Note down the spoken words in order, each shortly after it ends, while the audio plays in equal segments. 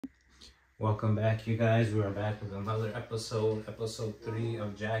Welcome back, you guys. We are back with another episode 3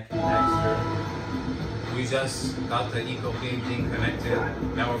 of Jak and Daxter. We just got the eco game thing connected.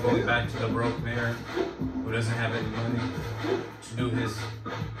 Now we're going back to the broke mayor who doesn't have any money to do his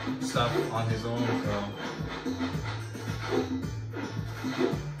stuff on his own.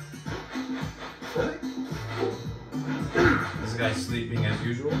 So this guy's sleeping as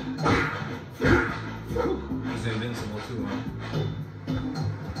usual. He's invincible too, huh?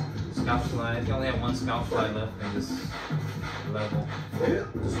 Scout fly. You only have one scout fly left in this level.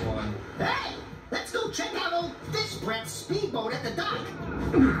 Just one. Hey! Let's go check out old Fish Brett's speedboat at the dock!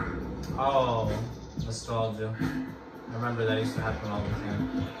 Oh, nostalgia. I remember that used to happen all the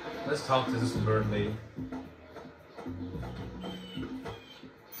time. Let's talk to this bird lady.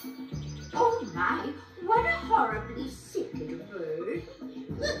 Oh my, what a horribly sick little bird.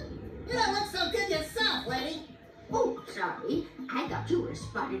 You don't look so good yourself, lady. Oh, sorry. I thought you were a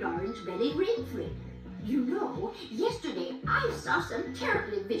spotted orange-bellied rainfree. You know, yesterday I saw some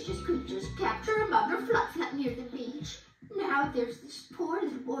terribly vicious creatures capture a mother flut near the beach. Now there's this poor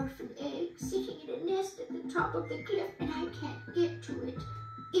little orphan egg sitting in a nest at the top of the cliff and I can't get to it.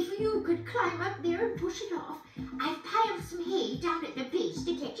 If you could climb up there and push it off, I've piled some hay down at the base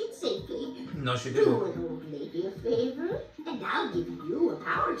to catch it safely. No, she Do didn't. an old lady a favor, and I'll give you a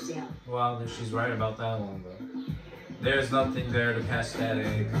power cell. Well, she's right about that one, though. There's nothing there to catch that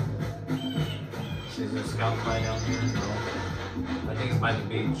egg. Is there a scout fly down here? No. I think it's by the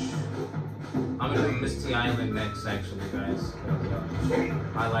beach. I'm gonna do Misty Island next, actually, guys.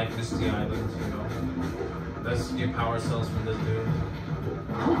 I like Misty Island, you know. Let's get power cells from this dude.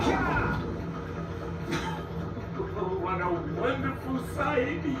 Oh, what a wonderful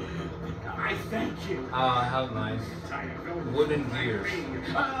sight! I thank you. Ah, how nice. Wooden gears.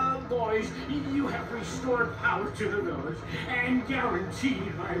 Boys, you have restored power to the village and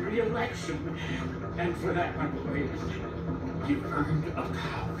guaranteed my re-election. And for that, my boy, you've earned a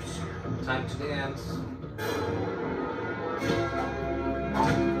power cell. Time to dance.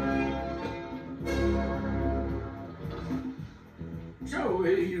 So,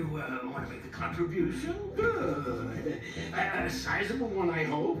 you want to make a contribution? Good. A sizable one, I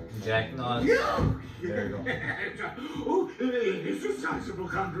hope. Jak nods. Yeah. There you go. Oh, it's a sizable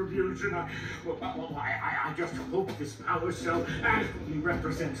contribution. I just hope this power cell adequately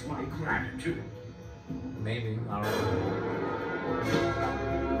represents my gratitude. Maybe. I don't know.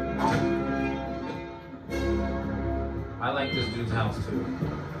 I like this dude's house too.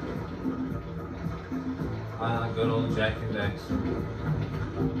 Good old Jak and Daxter.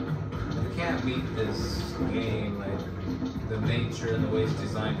 You can't beat this game, like the nature and the way it's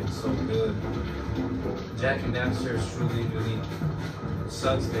designed, it's so good. Jak and Daxter is truly unique. It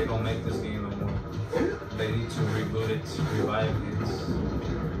sucks they don't make this game no more. They need to reboot it, revive it.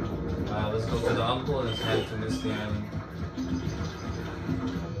 Let's go to the uncle and let's head to Misty Island.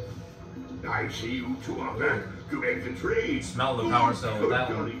 I see you two are back to make the trade. Smell the power cell with that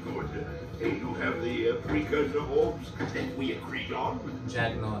one. Very good. And you have the precursor orbs that we agreed on.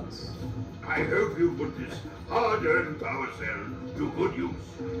 Jak nods. I hope you put this hard-earned power cell to good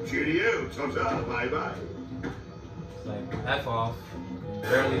use. Cheerio, ta-ta, bye-bye. It's like, F off.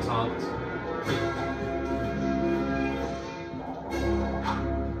 Barely talked.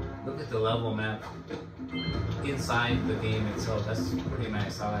 Look at the level map inside the game itself. That's pretty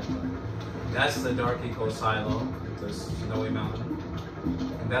nice. I like that. That's the Dark Eco Silo, the snowy mountain.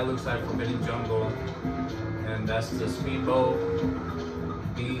 And that looks like Forbidden Jungle. And that's the speedboat,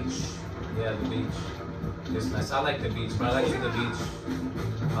 beach. Yeah, the beach. It's nice. I like the beach, but I like to do the beach.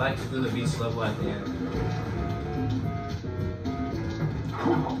 I like to do the beach level at the end.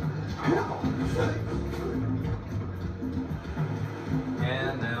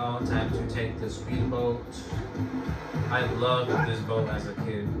 And now time to take the speedboat. I loved this boat as a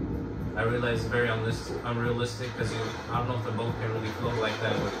kid. I realized it's very unrealistic because I don't know if the boat can really float like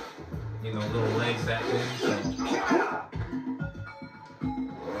that with, you know, little legs that thin. So.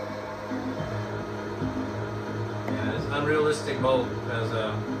 Yeah, it's an unrealistic boat because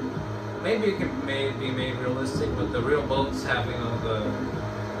maybe it can be made realistic, but the real boats have, you know, the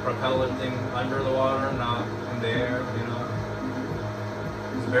propeller thing under the water, not in the air, you know.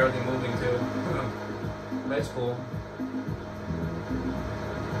 It's barely moving too. That's cool.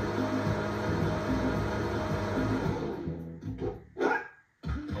 I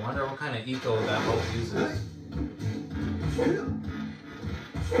wonder what kind of eco that boat uses.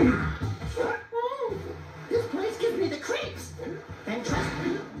 This place gives me the creeps. And trust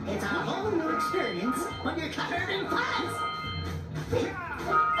me, it's a whole new experience when you're covered in plants.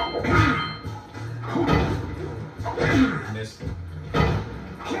 Missed it.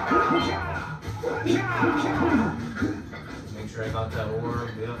 Make sure I got that orb.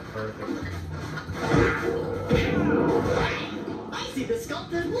 Yep, perfect. I see the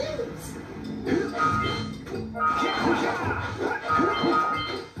sculptor's moves.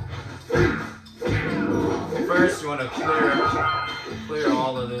 First, you want to clear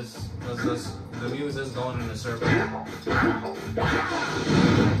all of this, because the muse is going in a circle.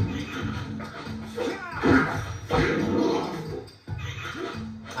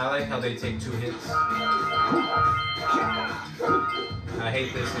 I like how they take 2 hits. I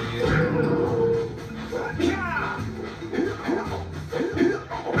hate this idiot.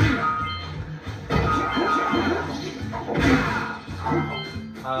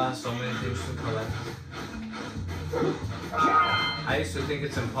 So many things to collect. I used to think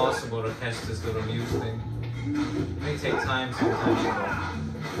it's impossible to catch this little muse thing. It may take time sometimes, but...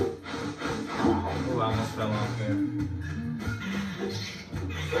 Oh, I almost fell off there.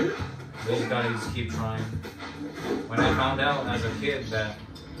 But you gotta just keep trying. When I found out as a kid that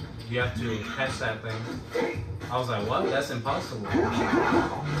you have to catch that thing, I was like, what? That's impossible.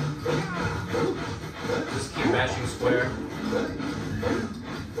 Just keep bashing square.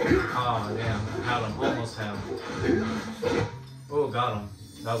 Oh, damn. Had him. Almost had him. Oh, got him.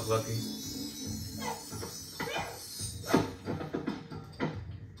 That was lucky.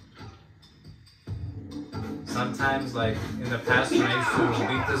 Sometimes, like, in the past when I used to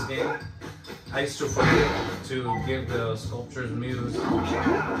beat this game, I used to forget to give the sculpture's muse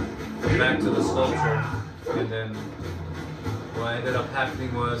back to the sculpture. And then what ended up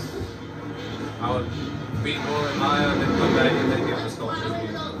happening was I would beat more in Maya and then come back and then give the sculpture's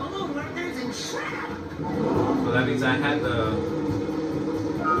muse. So that means I had the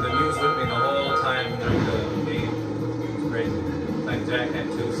muse with me the whole time during the game. It was crazy. Like Jack had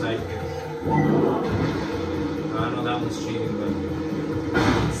 2 sidekicks. I know that was cheating, but...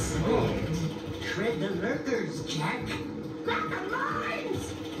 Oh. Tread the lurkers, Jack. Grab the mines!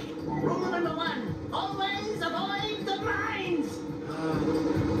 Rule number 1, always avoid the mines!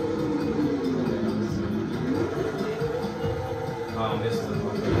 Oh, I missed them.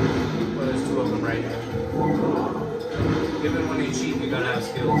 Well, there's 2 of them right here. Even when you cheat, you gotta have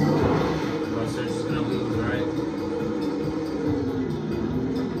skills. Or else they're just gonna lose, right?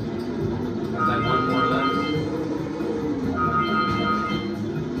 There's like 1 more left.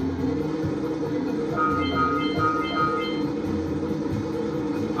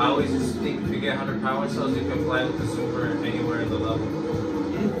 I always just think if you get 100 power cells, you can fly with the zoomer anywhere in the level.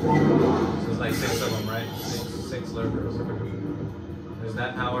 So it's like 6 of them, right? 6 lurkers. There's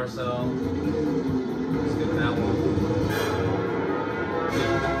that power cell. Let's get that one.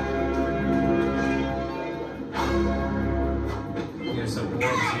 Here's some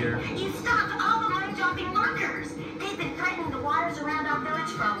orbs here. You stopped all the line-jumping lurkers. They've been threatening the waters around our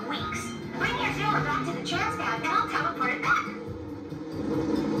village for weeks. Bring your zoomer back to the transcat and I'll teleport it back.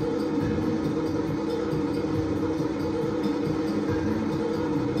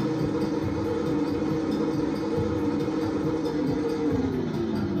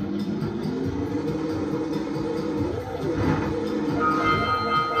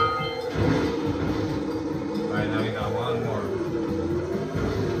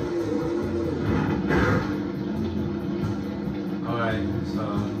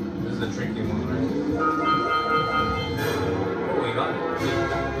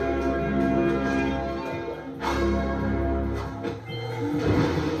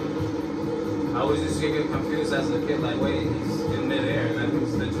 Confused as a kid, like, wait, he's in midair, that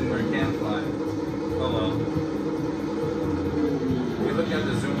means the zoomer can fly. Oh well. If you look at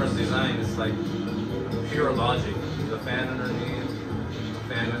the zoomer's design, it's like pure logic. The fan underneath,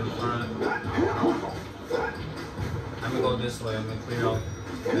 the fan in the front. I'm gonna go this way, I'm gonna clear out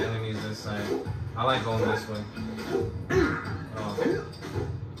the enemies this side. I like going this way. Oh.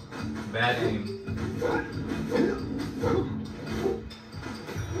 Bad aim.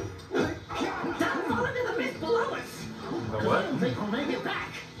 The what? I don't think we'll make it back.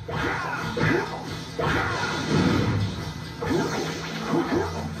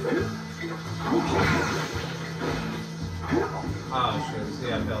 Oh shit,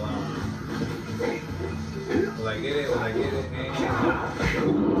 see I fell out. Will I get it? Will I get it?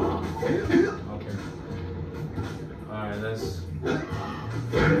 Okay. Alright, let's...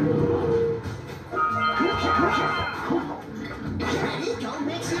 Ready? Go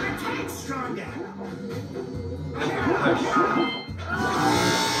makes your attack stronger.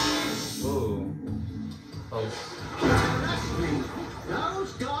 Ooh. Close. Trust me,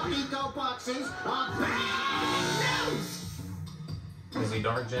 those dog eco boxes are bad news! Is he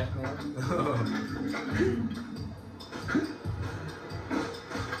Dark Jack now?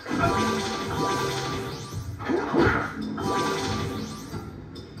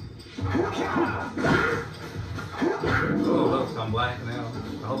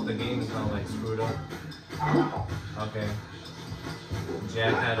 Oh, the game is not like screwed up. Okay.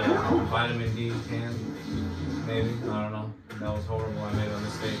 Jack had a vitamin D can. Maybe. I don't know. That was horrible. I made a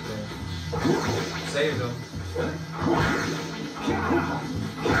mistake there. Saved him.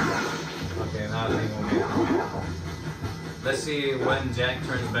 Okay, now I think we'll make it. Let's see when Jack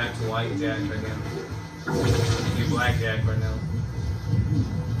turns back to white Jack again. Be black Jack right now.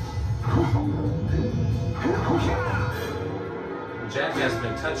 Jack has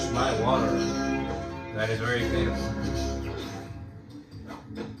been touched by water. That is very painful.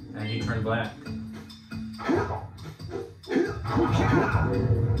 And he turned black.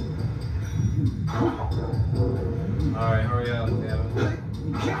 Alright, hurry up, Kevin.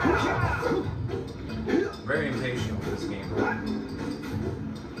 Very impatient with this game.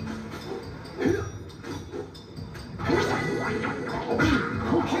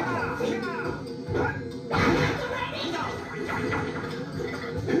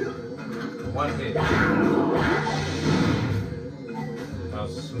 One hit. That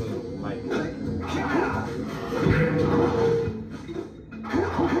was smooth, like.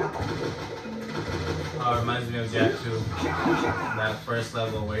 Oh, it reminds me of Jack 2. That first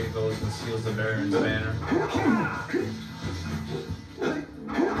level where he goes and steals the Baron's banner.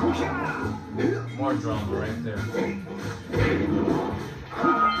 More drama right there.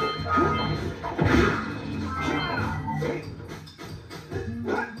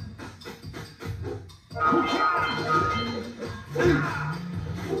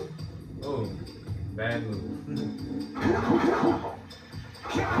 Oh, bad move.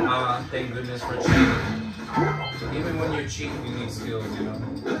 Thank goodness for cheating. Even when you cheat, you need skills, you know.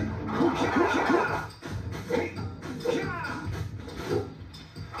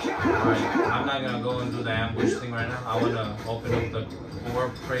 Alright, I'm not gonna go and do the ambush thing right now. I wanna open up the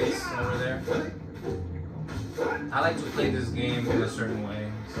orb crates over there. I like to play this game in a certain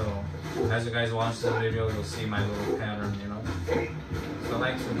way, so as you guys watch this video, you'll see my little pattern, you know. So I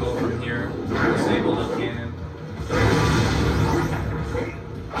like to go from here, disable the cannon.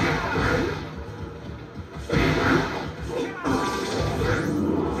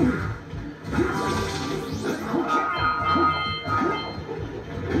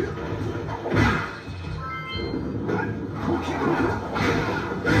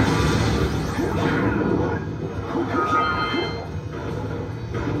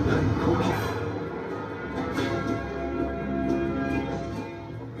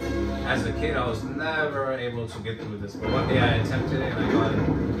 As a kid, I was never able to get through this, but one day I attempted it and I got it.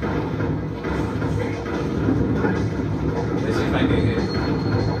 Let's see if I can get it.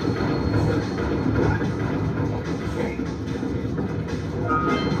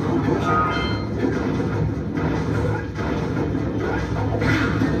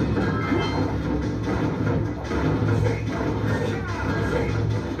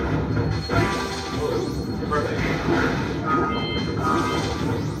 Oh, perfect.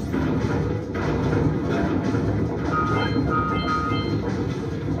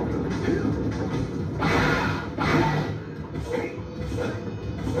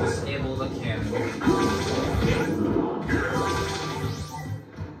 Disable the cannon.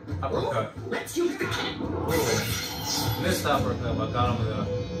 Uppercut. Let's use the cannon. Oh, missed uppercut, but got him with a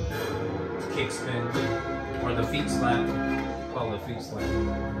kick spin. Or the feet slap. Call it feet slap.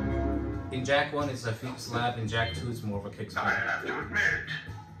 In Jack 1, it's a feet slap. In Jack 2, it's more of a kick I slap. have to admit,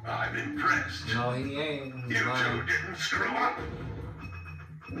 I'm impressed. No, he ain't. You two didn't screw up.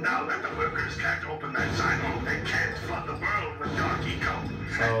 Now that the workers can't open that silo, they can't flood the world with dark eco and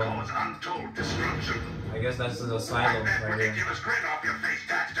cause untold destruction. I guess that's the Wipe silo that right here. ridiculous grin off your face,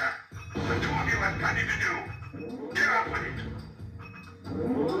 Daxter. The two of you have plenty to do. Get on with it.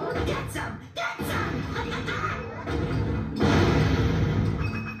 Get some! Get some!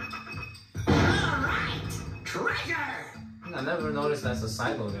 Alright! Treasure! I never noticed that's a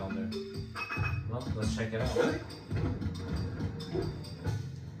silo down there. Well, let's check it out.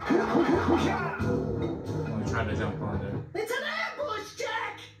 Oh, we tried to jump on there. It's an ambush,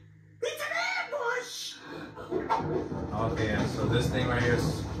 Jack! It's an ambush! Okay, yeah, so this thing right here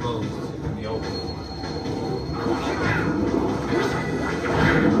is closed in the open.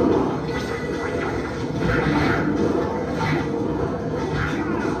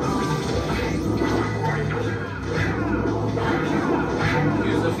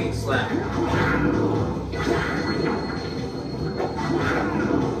 Use the feet slap.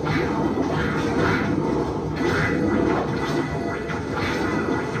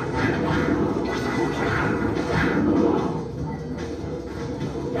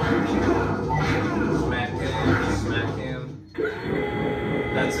 Smack him.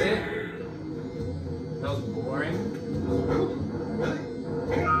 That's it? That was boring.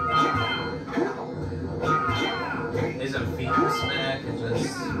 Jack is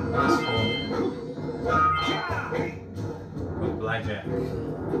just blissful with blackjack.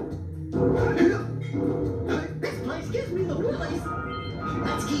 This place gives me the willies.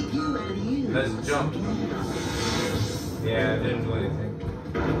 Let's keep you out of the union. Let's jump. Yeah, it didn't do anything.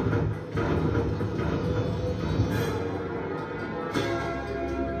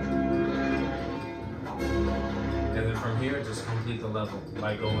 And then from here, just complete the level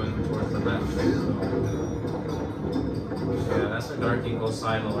by going towards the left. So, yeah, that's a Dark Eco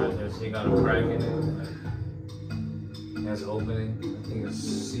silo right there. So you got a crack in it. It has an opening. I think it's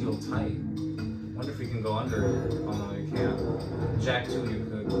sealed tight. Wonder if we can go under it. Oh no, you can't. Jack 2 you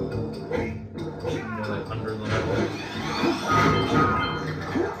could go like under the level.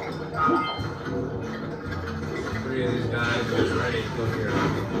 3 of these guys are just ready to go here.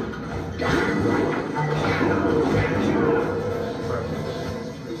 Perfect.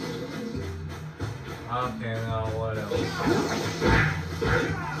 Okay, now what else?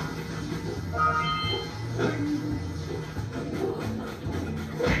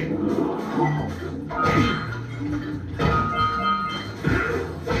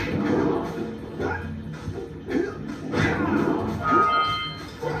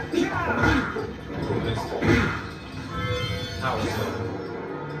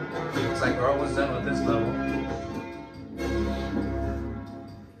 Looks like we're almost done with this level.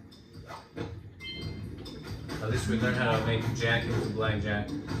 At least we learned how to make Jack into Blackjack.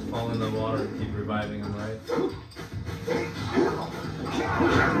 Fall in the water and keep reviving him, right?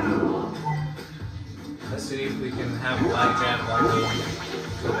 Let's see if we can have Blackjack all the way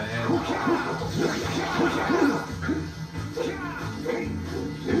to the end.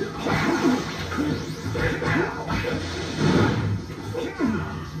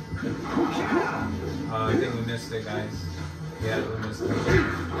 I think we missed it, guys. Yeah, we missed it.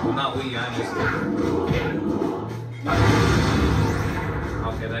 Well, not we, I missed it.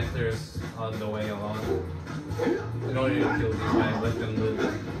 Okay, that clears the way along. We don't need to kill these guys, let them live.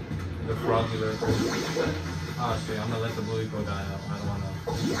 The froggy lurkers. Oh shit, I'm gonna let the blue eco die out. I don't wanna.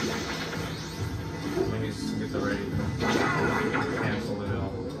 Let me just get the ready. Cancel it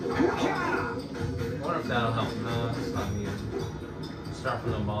all. I wonder if that'll help. No, it's not needed. Start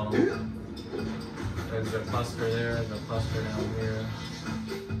from the bottom. There's a cluster there, there's a cluster down here.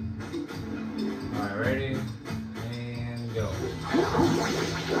 Alright, ready? And go.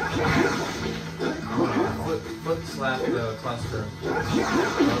 Foot slap the cluster. Or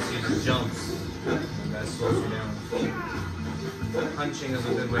else he just jumps. And that slows you down. Punching is a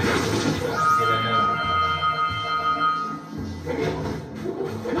good way to get ahead.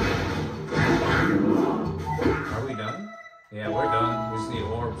 Are we done? Yeah, we're done. We just need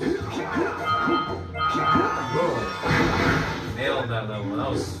orbs. Whoa. Nailed that level. That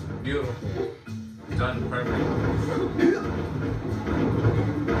was beautiful. Done perfect.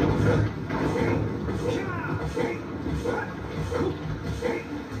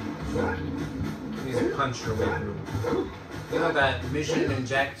 Please punch your way through. You know that mission in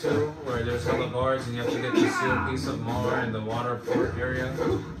Jack 2 where there's hella guards and you have to get the sealed piece of more in the water port area?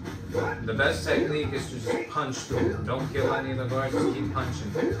 The best technique is to just punch through. Don't kill any of the guards, just keep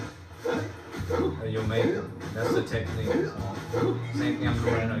punching. And you'll make it. That's the technique. So, same thing I'm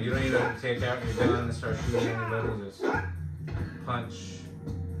doing right now. You don't need to take out your gun and start shooting anybody, just punch.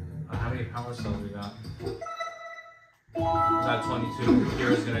 How many power cells we got? We got 22.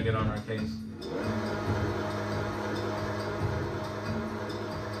 Kira's gonna get on our case.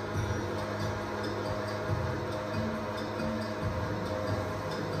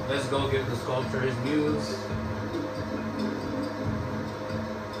 Let's go give the sculptor his muse.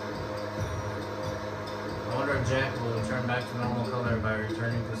 I wonder if Jack will return back to normal color by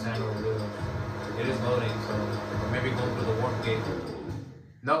returning to Sandal Blue. It is loading, so maybe go through the warp gate.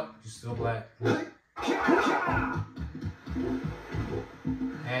 Nope, you're still black.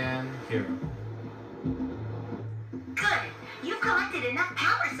 And Kira. Good. You've collected enough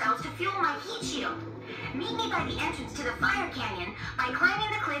power cells to fuel my heat shield. Meet me by the entrance to the fire canyon by climbing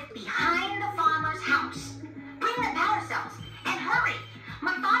the cliff behind the farmer's house. Bring the power cells and hurry.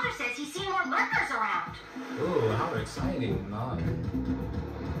 My father says he's seen more lurkers around. Ooh, how exciting. Now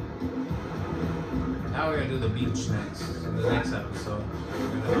we're gonna do the beach next, in the next episode.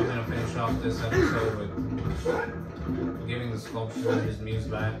 I'm gonna finish off this episode with giving the sculpture his muse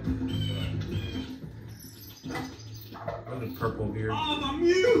back. Look at purple beard. Oh, my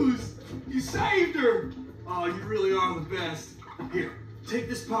muse! You saved her! Oh, you really are the best. Here, take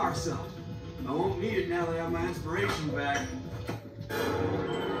this power cell. I won't need it now that I have my inspiration back.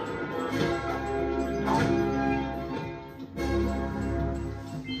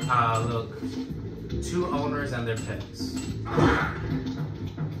 Ah, look. 2 owners and their pets.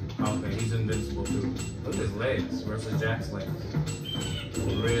 Okay, he's invincible too. Look at his legs versus Jack's legs.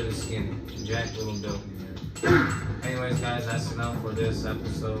 Really skinny. Jack, little built in here. Anyways, guys, that's enough for this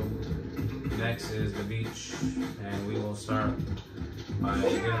episode. Next is the beach, and we will start by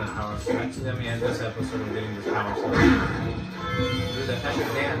getting the power slip. Actually, let me end this episode with getting this power slip. Do the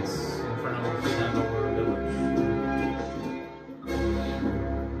epic dance in front of the Sandover village.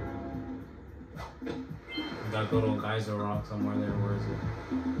 Got good old geyser rock somewhere there. Where is it?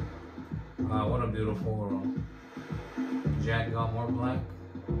 What a beautiful world. Jack got more black?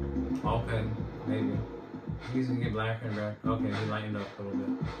 Okay, maybe. He's gonna get blacker and black. Okay, he lightened up a little bit.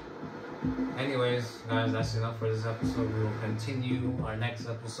 Anyways, guys, that's enough for this episode. We will continue our next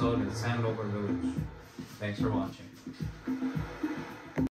episode in Sandover Village. Thanks for watching.